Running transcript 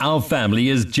Our family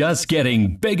is just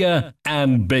getting bigger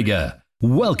and bigger.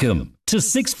 Welcome to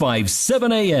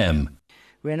 657 AM.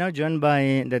 We are now joined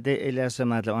by Date Elias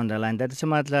Samatla on the line. Date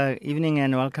Samatla, evening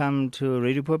and welcome to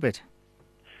Radio Pulpit.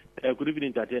 Good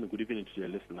evening, Date, and good evening to your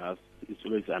listeners. It's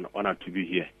always an honor to be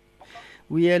here.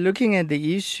 We are looking at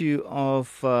the issue of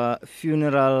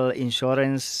funeral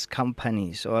insurance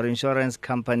companies or insurance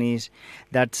companies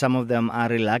that some of them are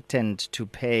reluctant to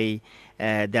pay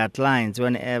their clients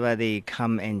whenever they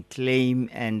come and claim.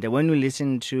 And when we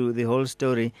listen to the whole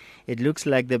story, it looks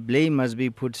like the blame must be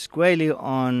put squarely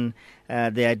on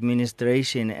the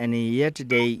administration, and yet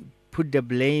they put the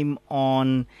blame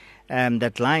on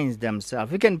the clients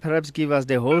themselves. You can perhaps give us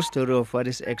the whole story of what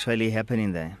is actually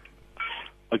happening there.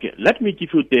 Okay, let me give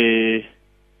you the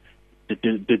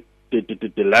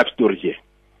life story here.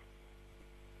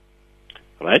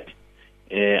 Right?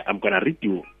 I'm going to read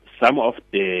you some of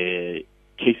the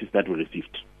cases that we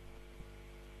received.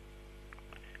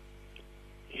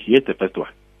 Here's the first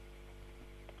one.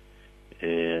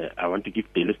 I want to give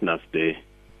the listeners the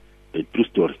true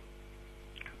story,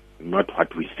 not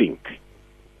what we think.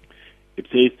 It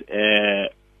says,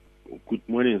 good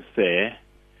morning, sir.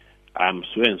 I'm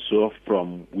so-and-so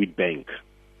from Wheatbank.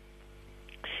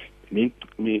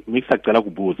 Ngisacela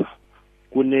kubuza.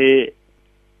 Kune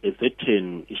a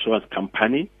certain insurance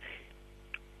company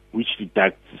which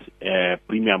deducts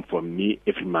premium from me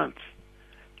every month.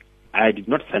 I did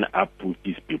not sign up with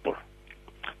these people.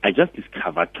 I just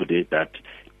discovered today that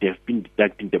they've been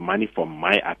deducting the money from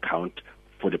my account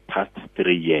for the past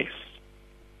 3 years.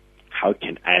 How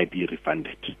can I be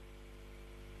refunded?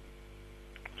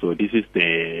 So this is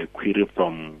the query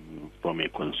from a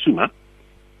consumer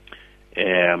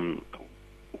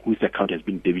whose account has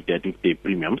been debited with the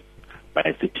premiums by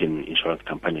a certain insurance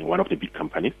company, one of the big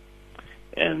companies.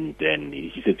 And then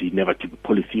he says he never took a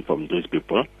policy from those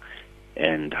people,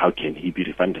 and how can he be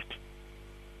refunded?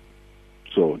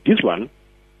 So this one,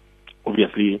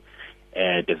 obviously,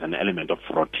 there's an element of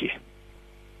fraud here.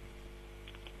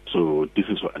 So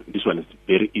this one is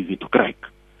very easy to crack,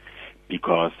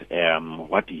 because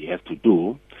what he has to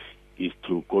do is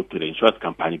to go to the insurance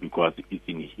company, because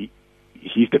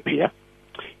he's the payer.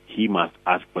 He must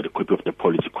ask for the copy of the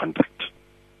policy contract.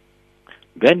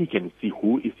 Then he can see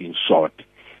who is insured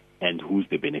and who is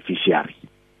the beneficiary.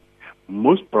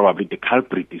 Most probably the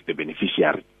culprit is the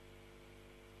beneficiary,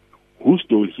 who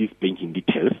stole his banking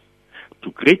details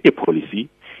to create a policy,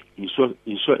 insure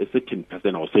a certain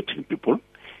person or certain people,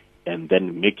 and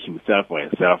then make himself or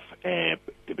herself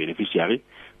the beneficiary,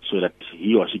 so that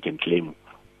he or she can claim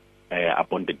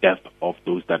upon the death of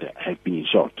those that have been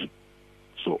insured.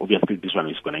 So obviously this one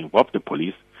is going to involve the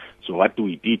police. So what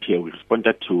we did here, we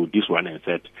responded to this one and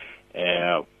said,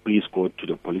 please go to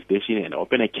the police station and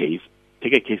open a case,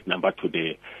 take a case number to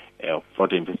the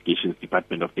fraud investigations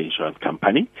department of the insurance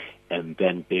company, and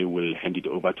then they will hand it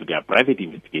over to their private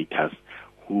investigators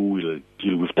who will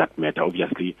deal with that matter.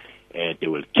 Obviously, they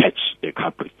will catch the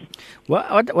culprit.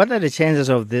 What are the chances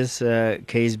of this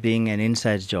case being an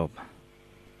inside job?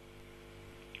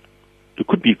 It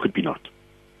could be not.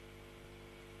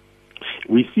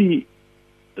 We see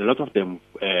a lot of them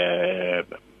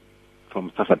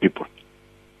from SASSA people,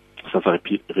 SASSA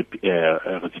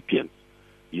recipients.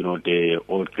 You know, the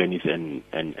old grannies and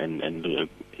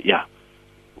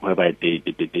whereby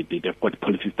they've got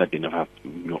policies that they never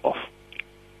know of.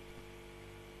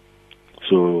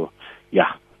 So,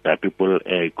 yeah, that people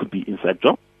could be inside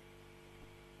job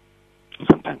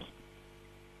sometimes.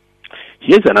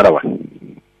 Here's another one.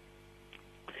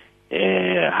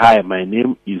 Hi, my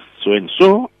name is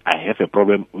so-and-so. I have a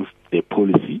problem with the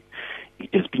policy.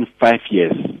 It has been 5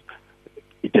 years.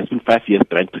 It has been 5 years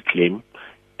trying to claim,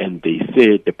 and they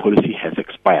say the policy has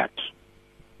expired.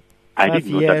 5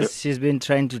 years she's been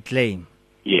trying to claim.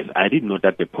 Yes, I didn't know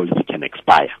that the policy can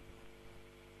expire.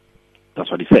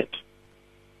 That's what he said.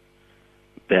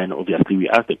 Then obviously we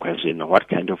asked the question, what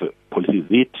kind of a policy is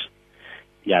it?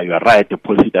 Yeah, you are right, the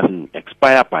policy doesn't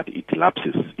expire, but it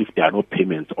lapses if there are no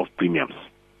payments of premiums.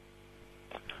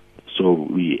 So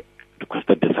we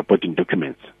requested the supporting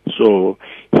documents. So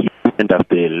he sent us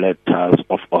the letters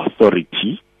of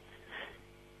authority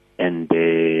and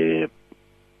the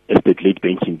estate late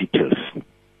banking details,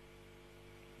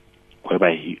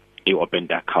 whereby he opened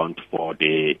the account for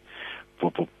the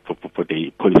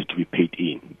policy to be paid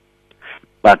in.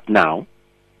 But now,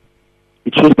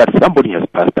 it shows that somebody has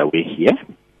passed away here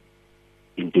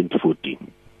in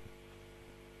 2014.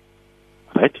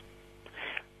 Right?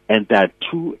 And there are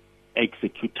 2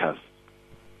 executors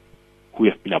who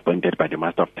have been appointed by the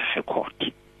Master of the High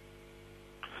Court.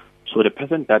 So the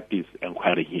person that is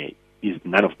inquiring here is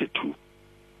none of the 2.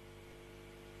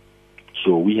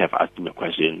 So we have asked him a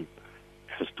question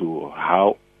as to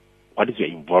what is your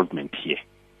involvement here?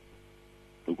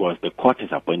 Because the court has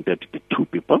appointed the two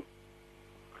people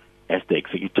as the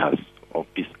executors of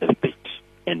this estate,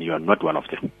 and you are not one of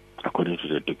them, according to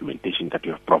the documentation that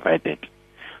you have provided.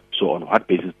 So on what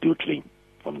basis do you claim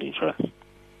from the insurance?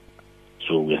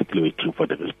 So we are still waiting for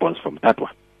the response from that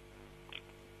one.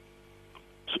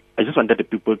 So I just wanted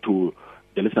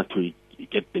the listeners to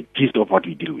get the gist of what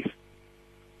we deal with.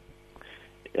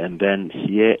 And then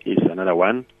here is another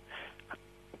one.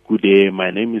 Good day,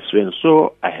 my name is Sven.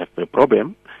 So I have a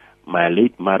problem. My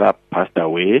late mother passed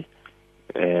away,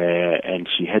 and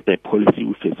she had a policy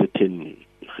with a certain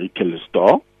retail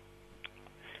store.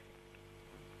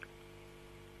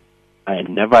 I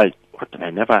never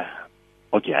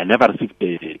received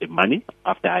the money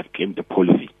after I claimed the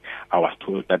policy. I was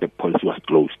told that the policy was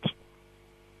closed.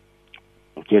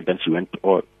 Okay, then she went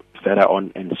further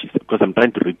on, and she said, because I'm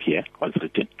trying to read here what's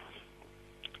written.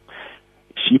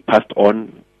 She passed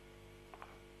on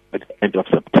at the end of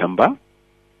September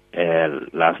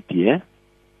last year,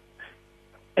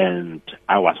 and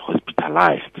I was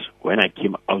hospitalized. When I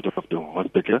came out of the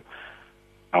hospital,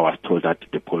 I was told that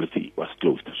the policy was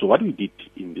closed. So what we did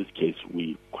in this case,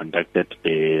 we contacted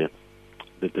the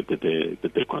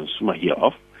consumer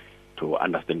hereof to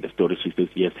understand the story. She says,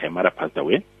 yes, her mother passed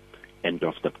away end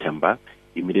of September.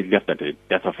 Immediately after the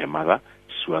death of her mother,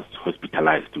 she was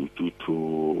hospitalized due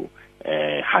to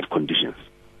heart conditions.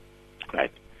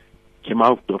 Right? Came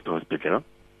out of the hospital,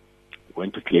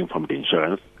 went to claim from the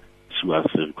insurance. She was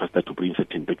requested to bring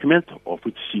certain documents, of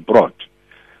which she brought.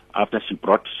 After she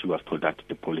brought, she was told that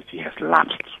the policy has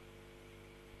lapsed.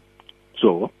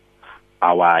 So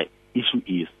our issue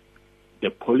is the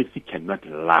policy cannot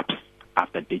lapse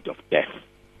after date of death,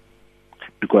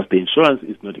 because the insurance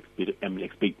is not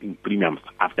expecting premiums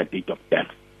after date of death.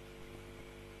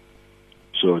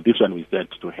 So this one we said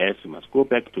to her, she must go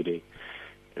back to the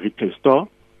retail store,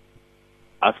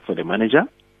 ask for the manager,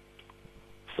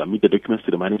 submit the documents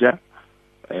to the manager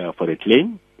for a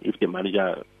claim. If the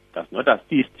manager does not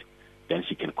assist, then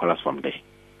she can call us from there.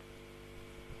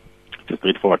 It's a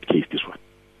straightforward case, this one.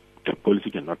 The policy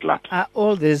cannot lapse. Are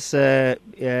all these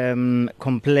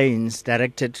complaints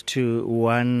directed to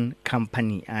one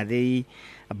company? Are they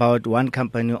about one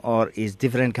company, or is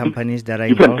different companies that are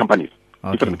different involved? companies?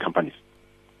 Okay.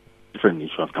 Different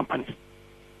insurance companies.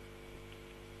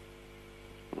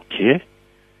 Okay.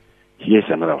 Here's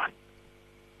another one.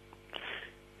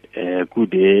 Good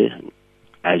day.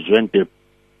 I joined the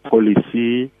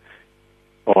policy,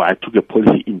 or I took a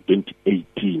policy in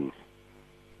 2018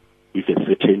 with a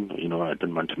certain, I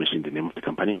don't want to mention the name of the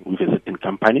company, with a certain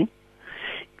company.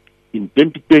 In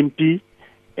 2020,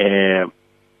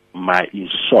 my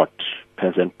insured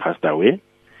person passed away,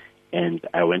 and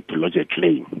I went to lodge a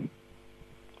claim.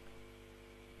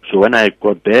 So when I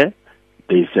got there,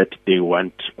 they said they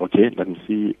want, okay, let me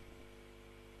see,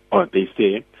 or they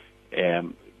say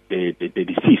the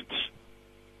deceased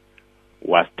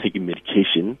was taking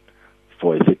medication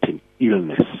for a certain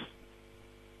illness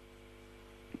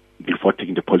before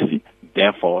taking the policy,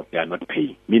 therefore they are not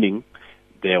paying, meaning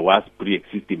there was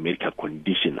pre-existing medical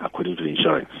condition according to the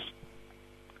insurance.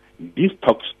 This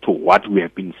talks to what we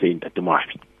have been saying at the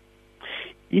moment.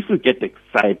 If you get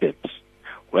excited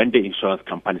when the insurance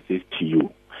company says to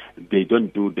you, they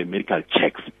don't do the medical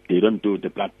checks, they don't do the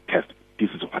blood test, this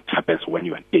is what happens when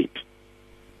you are dead.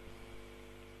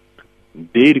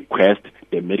 They request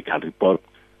the medical report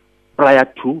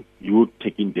prior to you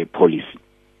taking the policy.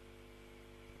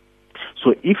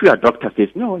 So if your doctor says,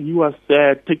 no, he was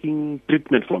taking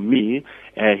treatment from me,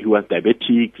 he was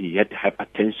diabetic, he had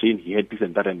hypertension, he had this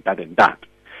and that and that and that,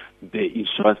 the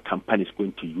insurance company is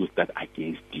going to use that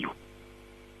against you.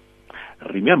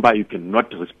 Remember, you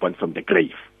cannot respond from the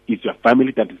grave. It's your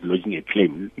family that is lodging a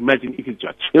claim. Imagine if it's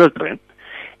your children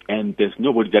and there's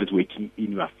nobody that is working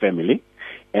in your family,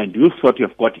 and you thought you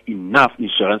have got enough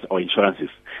insurance or insurances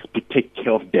to take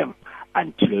care of them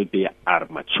until they are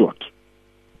matured.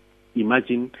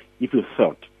 Imagine if you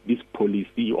thought this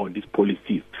policy or these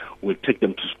policies will take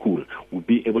them to school, will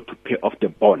be able to pay off the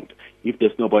bond. If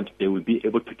there's no bond, they will be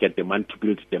able to get the money to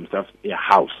build themselves a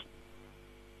house.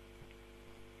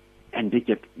 And they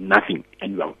get nothing,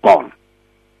 and you are gone.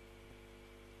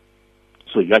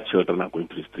 So your children are going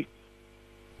to the street.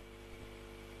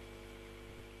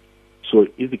 So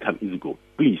easy come, easy go.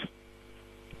 Please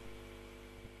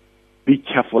be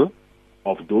careful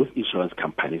of those insurance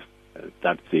companies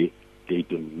that say they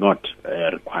do not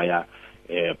require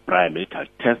prior medical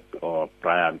test or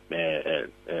prior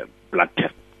blood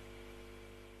test.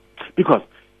 Because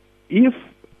if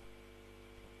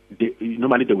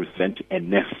normally they will send a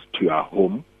nurse to your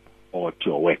home or to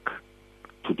your work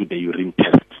to do the urine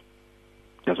test.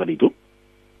 That's what they do.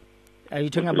 Are you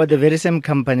talking about the very same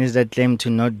companies that claim to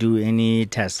not do any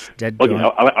tests? That Okay, don't...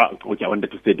 I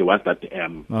wanted to say the ones that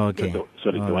Okay.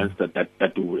 the ones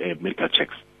that do medical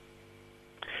checks.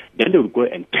 Then they will go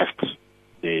and test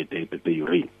the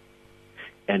urine,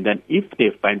 and then if they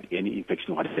find any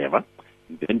infection whatsoever,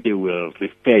 then they will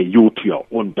refer you to your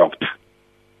own doctor.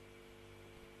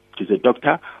 To the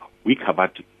doctor, we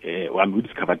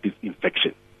discovered this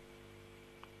infection.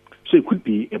 So it could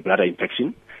be a bladder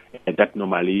infection that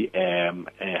normally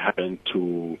happens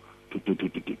to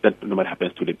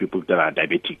the people that are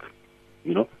diabetic,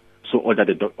 you know. So all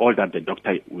that the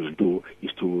doctor will do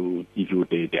is to give you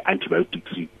the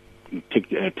antibiotics. You take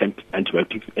 10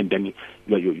 antibiotics, and then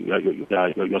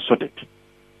you're sorted.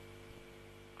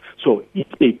 So if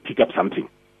they pick up something,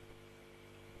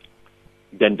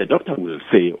 then the doctor will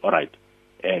say, all right,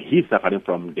 he's suffering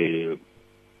from the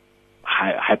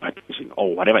hypertension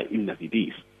or whatever illness it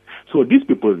is. So these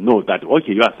people know that,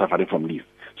 okay, you are suffering from this.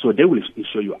 So they will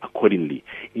insure you accordingly.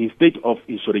 Instead of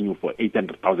insuring you for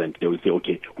 800,000, they will say,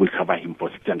 okay, we'll cover him for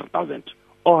 600,000.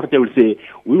 Or they will say,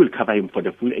 we will cover him for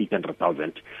the full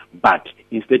 800,000, but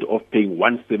instead of paying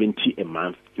 170 a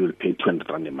month, you will pay 200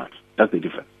 rand a month. That's the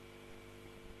difference.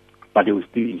 But they will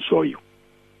still insure you.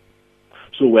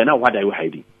 So now, what are you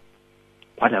hiding?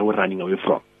 What are you running away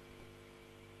from?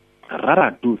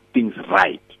 Rather do things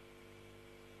right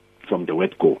from the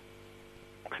word go,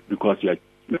 because your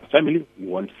family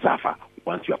won't suffer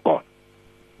once you are gone.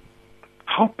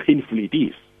 How painful it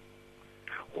is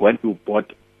when you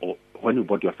bought your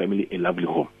family a lovely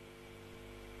home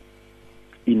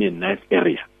in a nice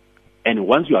area, and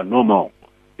once you are no more,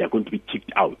 they are going to be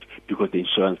kicked out because the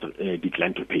insurance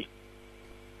declined to pay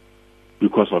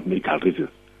because of medical reasons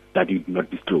that you did not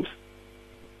disclose.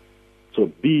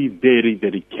 So be very,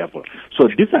 very careful. So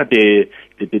these are the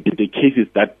cases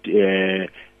that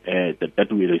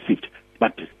we received.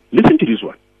 But listen to this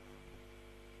one.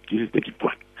 This is the key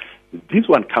one. This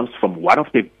one comes from one of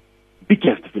the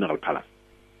biggest funeral parlors.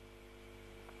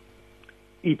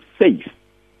 It says,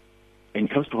 and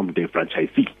comes from the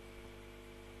franchisee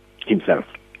himself.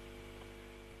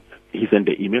 He sent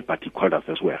the email, but he called us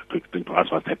as well to explain to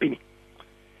us what's happening.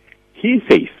 He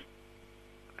says,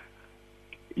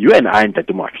 you and I,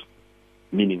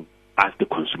 meaning as the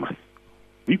consumers,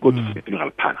 we go to the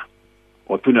funeral planner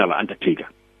or funeral undertaker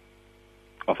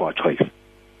of our choice.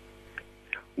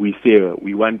 We say,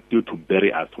 we want you to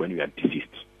bury us when we are deceased.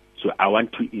 So I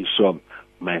want to insure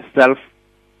myself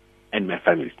and my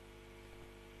family.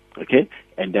 Okay?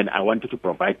 And then I want you to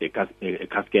provide a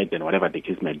casket and whatever the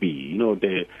case might be. You know,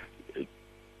 the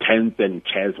tents and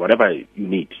chairs, whatever you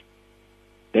need.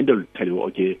 Then they'll tell you,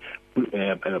 okay,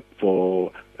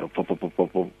 for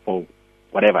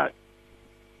whatever.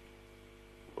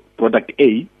 Product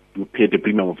A, you pay the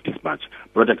premium of this much.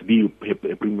 Product B, you pay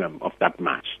a premium of that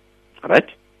much. All right?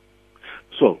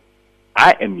 So,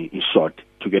 I am insured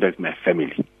together with my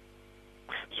family.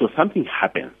 So something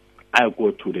happens, I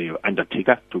go to the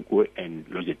undertaker to go and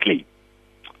lodge a claim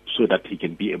so that he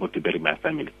can be able to bury my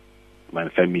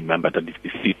family member that is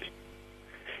deceased.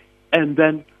 And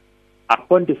then,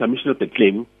 upon the submission of the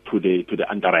claim to the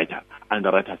underwriter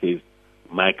says,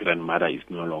 my grandmother is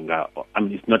no longer,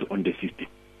 it's not on the system.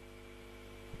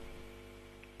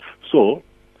 So,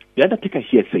 the undertaker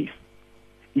here says,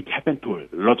 it happened to a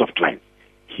lot of clients.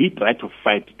 He tried to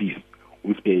fight this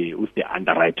with the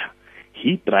underwriter.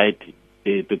 He tried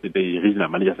the regional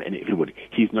managers and everybody.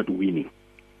 He's not winning.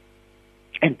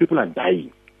 And people are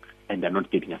dying and they're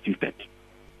not getting assisted.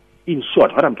 In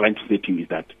short, what I'm trying to say to you is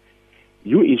that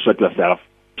you insure yourself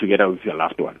together with your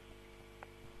loved one.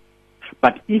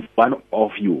 But if one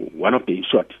of the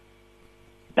insured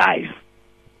dies,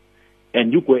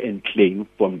 and you go and claim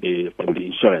from the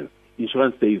insurance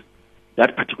says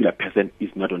that particular person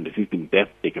is not on the system, death,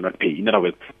 they cannot pay. In other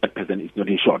words, that person is not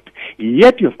insured.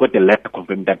 Yet you've got a letter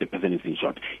confirming that the person is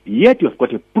insured. Yet you've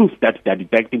got a proof that they're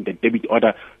deducting the debit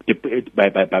order deducting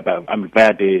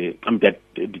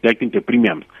the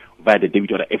premiums via the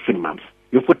debit order every month.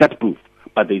 You've got that proof,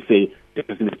 but they say the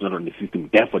person is not on the system,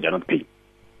 therefore they're not paying.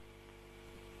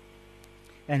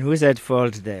 And who's at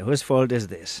fault there? Whose fault is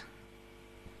this?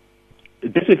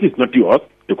 Definitely it's not yours,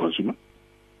 the consumer.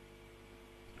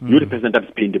 You, the person that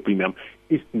is paying the premium,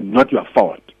 it's not your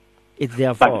fault. It's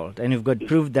their fault. And you've got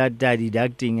proof that they're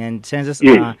deducting, and chances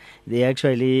are they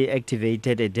actually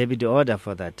activated a debit order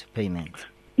for that payment.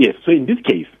 Yes, so in this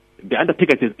case, the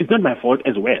undertaker says, it's not my fault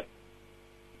as well.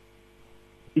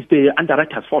 It's the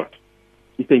underwriter's fault.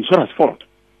 It's the insurer's fault.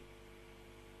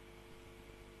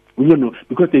 You know,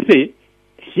 because they say,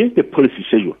 here's the policy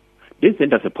schedule. They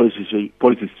send us a policy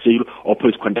schedule or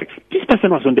policy contract. This person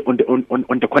was on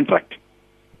the contract.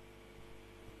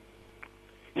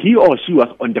 He or she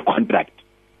was on the contract,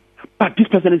 but this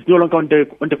person is no longer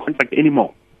on the contract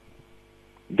anymore.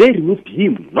 They removed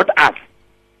him, not us.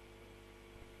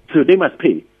 So they must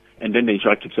pay. And then the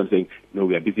insurer keeps on saying, no,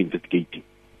 we are busy investigating.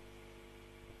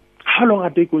 How long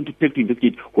are they going to take to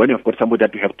investigate when you've got somebody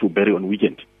that you have to bury on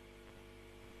weekend?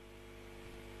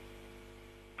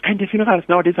 And the funerals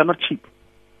nowadays are not cheap.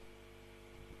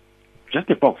 Just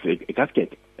a box, a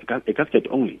casket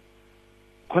only,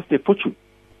 costs a fortune.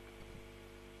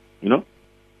 You know?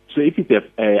 So if it's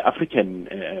an African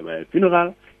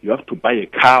funeral, you have to buy a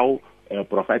cow,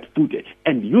 provide food,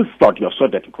 and you thought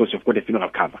that because you've got a funeral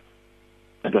cover,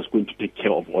 that was going to take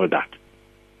care of all that.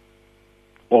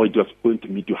 Or it was going to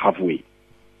meet you halfway.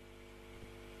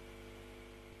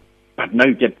 But now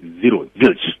you get zero,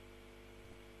 zilch.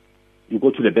 You go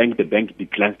to the bank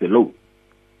declines the loan.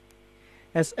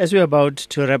 As we're about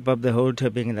to wrap up the whole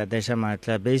topic, Natasha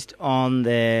Matla, based on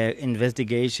the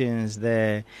investigations,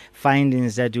 the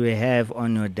findings that we have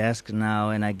on your desk now,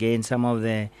 and again, some of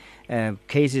the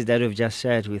cases that you've just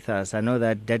shared with us, I know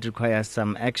that requires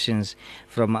some actions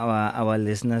from our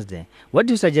listeners there. What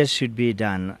do you suggest should be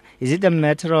done? Is it a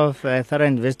matter of thorough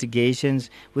investigations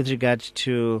with regard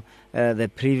to the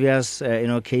previous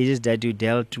cases that you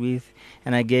dealt with?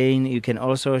 And again, you can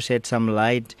also shed some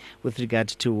light with regard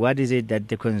to what is it that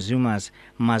the consumers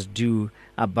must do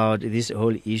about this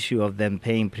whole issue of them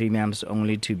paying premiums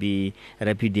only to be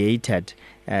repudiated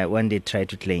when they try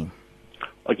to claim.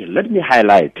 Okay, let me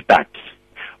highlight that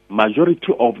majority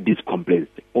of these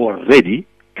complaints already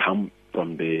come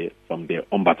from the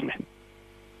ombudsman.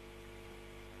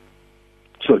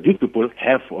 So these people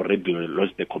have already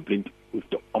lodged the complaint with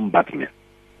the ombudsman.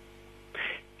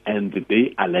 And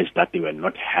they allege that they were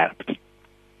not helped.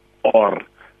 Or,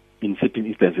 in certain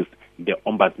instances, the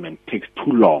ombudsman takes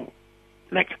too long,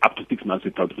 like up to 6 months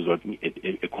without resolving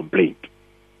a complaint.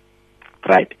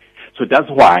 Right? So that's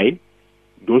why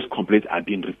those complaints are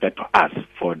being referred to us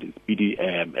for the speedy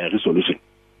resolution.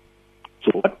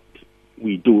 So what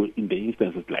we do in the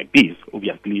instances like this,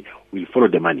 obviously, we'll follow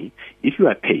the money. If you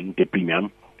are paying the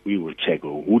premium, we will check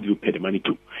who do you pay the money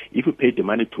to. If you pay the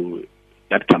money to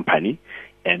that company,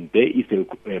 and there is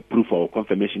a proof or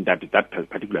confirmation that that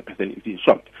particular person is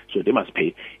insured, so they must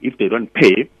pay. If they don't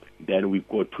pay, then we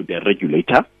go to the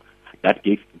regulator that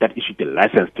issued the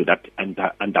license to that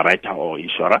underwriter or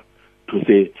insurer to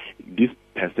say this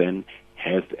person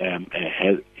has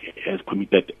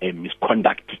committed a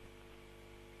misconduct,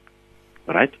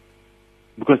 right?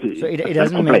 Because so it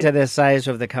doesn't matter the size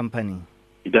of the company.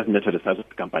 It doesn't matter the size of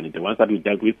the company. The ones that we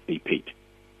dealt with, they paid.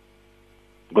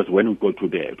 Because when we go to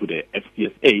the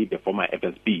FCSA, the former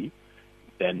FSB,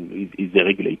 then is the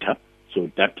regulator. So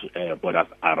that borders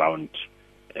around,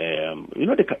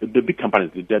 the big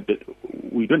companies.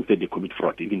 We don't say they commit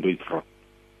fraud, even though it's fraud.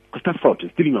 Because that's fraud.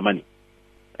 It's stealing your money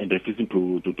and refusing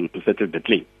to settle the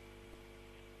claim.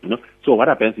 So what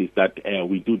happens is that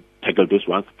we do tackle those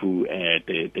ones through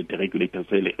the regulator.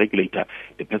 So the regulator,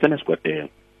 the person has got the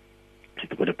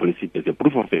policy, there's a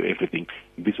proof of everything.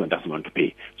 This one doesn't want to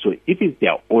pay. So if it's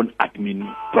their own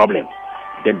admin problem,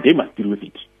 then they must deal with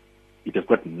it. It has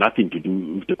got nothing to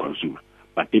do with the consumer,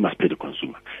 but they must pay the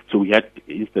consumer. So we had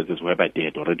instances whereby they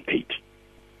had already paid.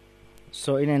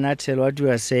 So in a nutshell, what you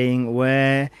are saying,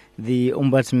 where the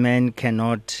ombudsman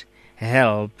cannot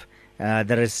help,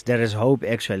 there is hope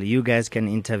actually. You guys can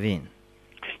intervene.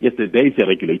 Yes, there is a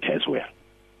regulator as well.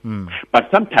 But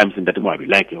sometimes in that movie,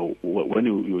 like when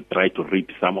you try to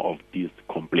read some of these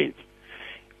complaints,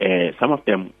 some of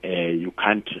them you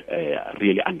can't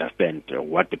really understand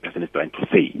what the person is trying to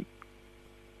say,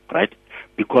 right?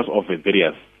 Because of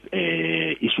various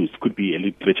issues. Could be a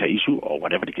literature issue or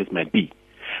whatever the case might be.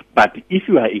 But if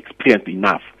you are experienced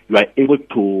enough, you are able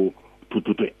to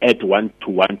add one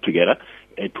to one together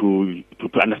to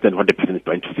understand what the person is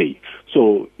trying to say.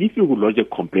 So if you would lodge a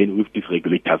complaint with these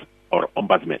regulators or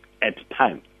ombudsman at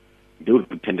times, they will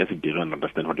pretend as if they don't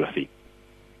understand what you are saying.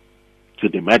 So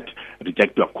they might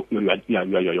reject your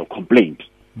complaint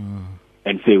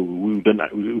and say we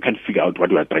can't figure out what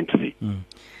you are trying to say.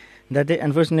 That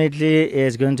unfortunately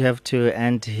is going to have to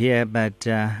end here, but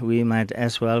we might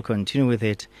as well continue with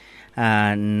it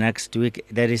next week.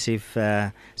 That is if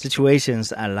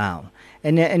situations allow.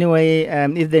 And anyway,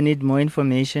 if they need more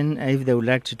information, if they would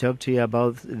like to talk to you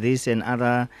about this and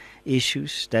other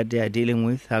issues that they are dealing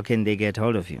with, how can they get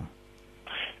hold of you?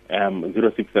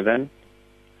 067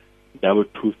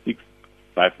 226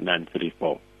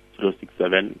 5934.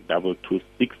 067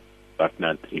 226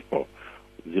 5934.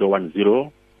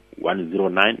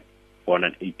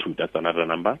 010-109-4982. That's another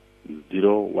number,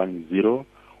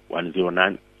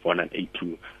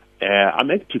 010-109-4982.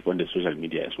 I'm active on the social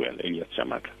media as well, Elias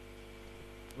Shamatla.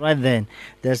 Right then,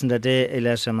 there's Ndate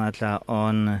Elias Shamatla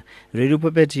on Radio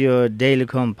Pulpit, your daily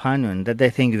companion.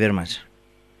 Ndate, thank you very much.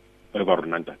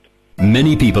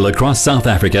 Many people across South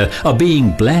Africa are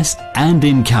being blessed and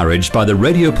encouraged by the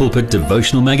Radio Pulpit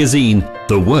devotional magazine,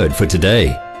 The Word for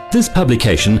Today. This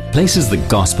publication places the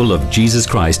gospel of Jesus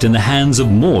Christ in the hands of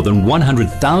more than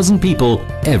 100,000 people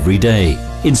every day,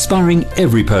 inspiring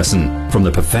every person, from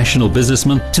the professional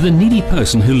businessman to the needy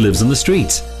person who lives on the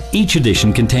streets. Each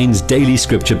edition contains daily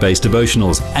scripture-based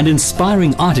devotionals and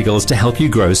inspiring articles to help you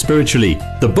grow spiritually.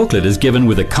 The booklet is given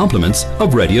with the compliments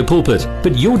of Radio Pulpit,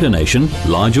 but your donation,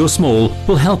 large or small,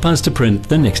 will help us to print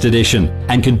the next edition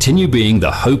and continue being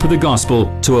the hope of the gospel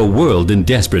to a world in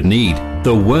desperate need.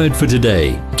 The Word for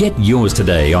Today. Get yours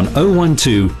today on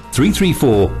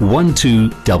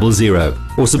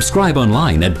 012-334-1200 or subscribe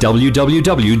online at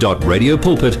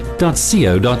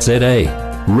www.radiopulpit.co.za.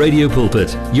 Radio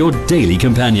Pulpit, your daily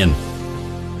companion.